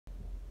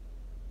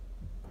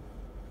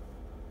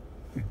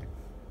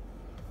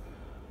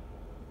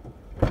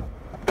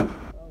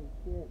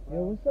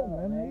Yo, what's up,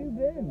 man? How you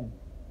been?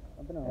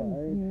 I've been I haven't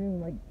alright. seen you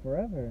in like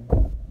forever.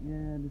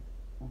 Yeah, just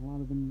a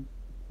lot of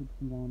shit's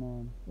been going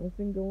on. What's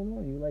been going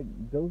on? You like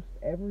ghost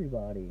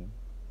everybody.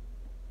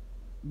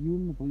 You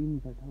wouldn't believe me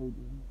if I told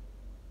you.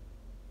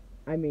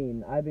 I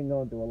mean, I've been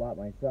going through a lot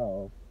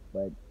myself,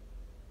 but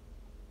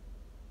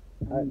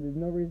there's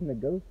no reason to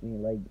ghost me.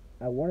 Like,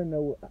 I want to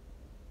know.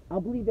 I'll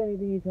believe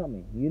anything you tell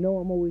me. You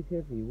know I'm always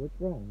here for you. What's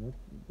wrong? What's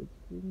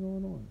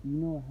going on? You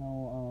know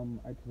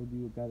how I told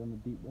you about on the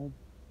deep web?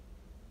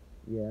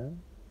 Yeah.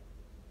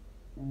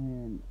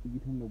 And you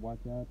told me to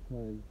watch out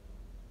because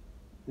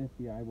the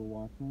FBI will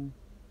watch me.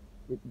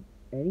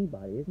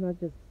 Anybody. It's not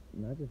just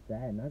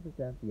that. Not just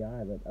the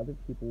FBI, but other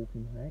people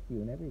can hack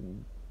you and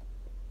everything.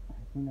 I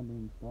think I'm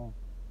being stalked.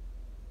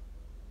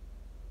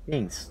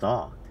 Being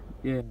stalked?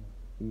 Yeah.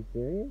 Are you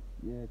serious?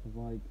 Yeah, because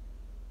like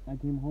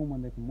I came home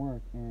one day from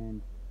work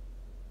and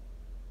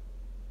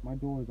my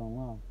door is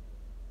unlocked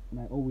and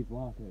I always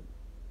lock it.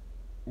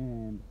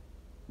 And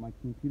my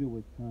computer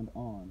was turned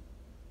on.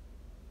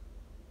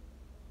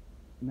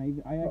 And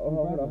I actually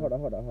hold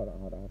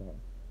on.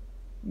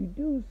 You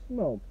do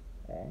smoke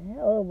a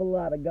hell of a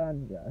lot of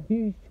ganja.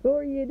 You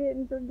sure you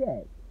didn't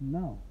forget?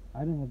 No, I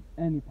didn't have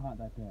any pot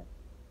that day.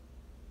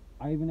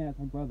 I even asked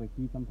my brother.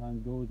 He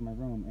sometimes goes to my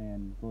room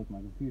and goes to my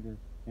computer,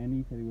 and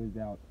he said he was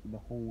out the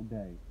whole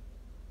day.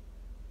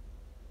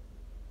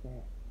 Yeah.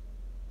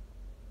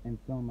 And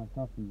some of my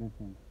stuff's been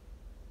missing.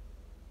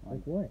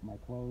 Like what? My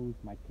clothes,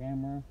 my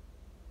camera.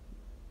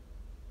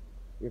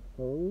 Your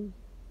clothes?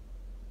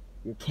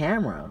 Your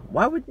camera?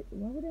 Why would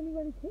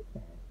anybody take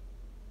that?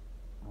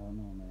 I don't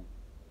know, man.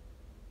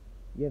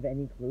 You have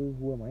any clue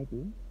who it might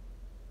be?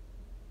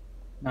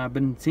 Now, I've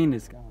been seeing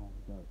this guy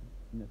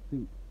in a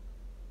suit.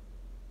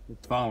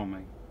 Just follow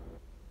me.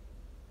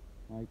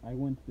 Like, I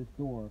went to the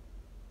store.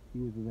 He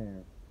was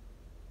there.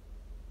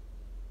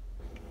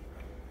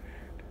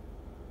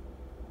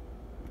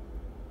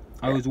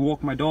 I was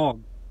walking my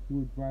dog. He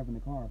was driving the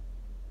car.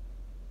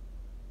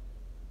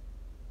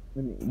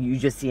 you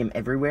just see him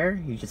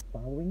everywhere? You just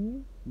Following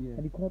you? Yeah.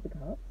 Have you called the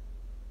cops?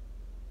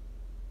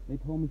 They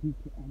told me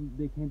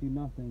they can't do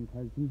nothing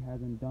because he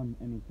hasn't done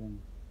anything.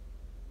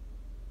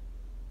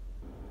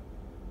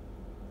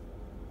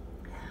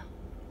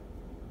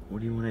 What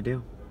do you want to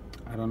do?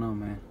 I don't know,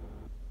 man.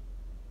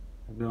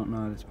 I don't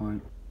know at this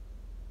point.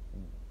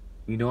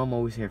 You know I'm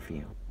always here for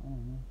you. I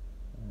don't know.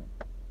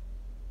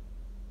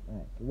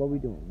 Alright, so what we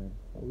doing, man?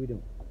 What we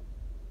doing?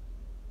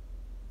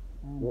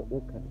 I don't know,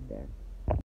 We'll cut man. it there.